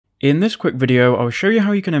In this quick video, I'll show you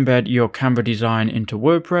how you can embed your Canva design into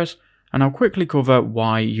WordPress, and I'll quickly cover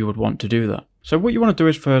why you would want to do that. So what you want to do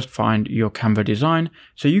is first find your Canva design.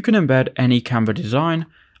 So you can embed any Canva design.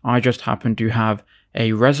 I just happen to have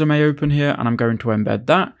a resume open here and I'm going to embed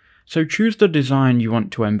that. So choose the design you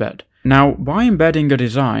want to embed. Now, by embedding a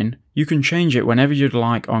design, you can change it whenever you'd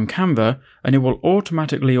like on Canva and it will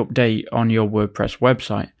automatically update on your WordPress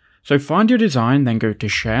website. So find your design, then go to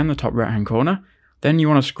share in the top right hand corner. Then you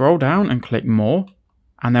want to scroll down and click more.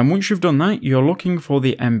 And then once you've done that, you're looking for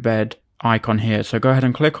the embed icon here. So go ahead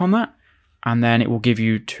and click on that. And then it will give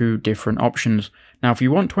you two different options. Now, if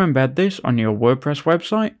you want to embed this on your WordPress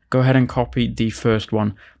website, go ahead and copy the first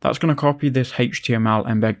one. That's going to copy this HTML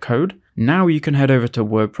embed code. Now you can head over to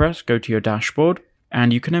WordPress, go to your dashboard,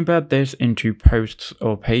 and you can embed this into posts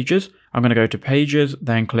or pages. I'm going to go to pages,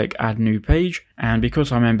 then click add new page. And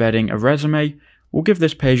because I'm embedding a resume, we'll give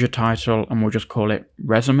this page a title and we'll just call it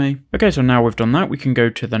resume. Okay, so now we've done that, we can go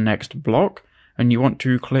to the next block and you want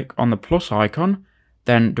to click on the plus icon,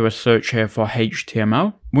 then do a search here for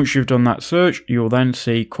HTML. Once you've done that search, you'll then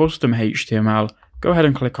see custom HTML. Go ahead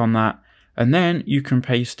and click on that and then you can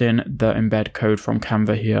paste in the embed code from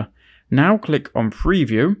Canva here. Now click on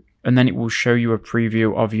preview and then it will show you a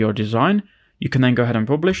preview of your design. You can then go ahead and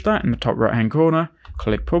publish that in the top right hand corner,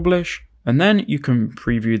 click publish. And then you can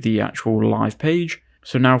preview the actual live page.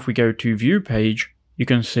 So now if we go to view page, you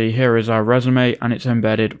can see here is our resume and it's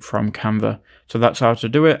embedded from Canva. So that's how to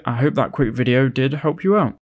do it. I hope that quick video did help you out.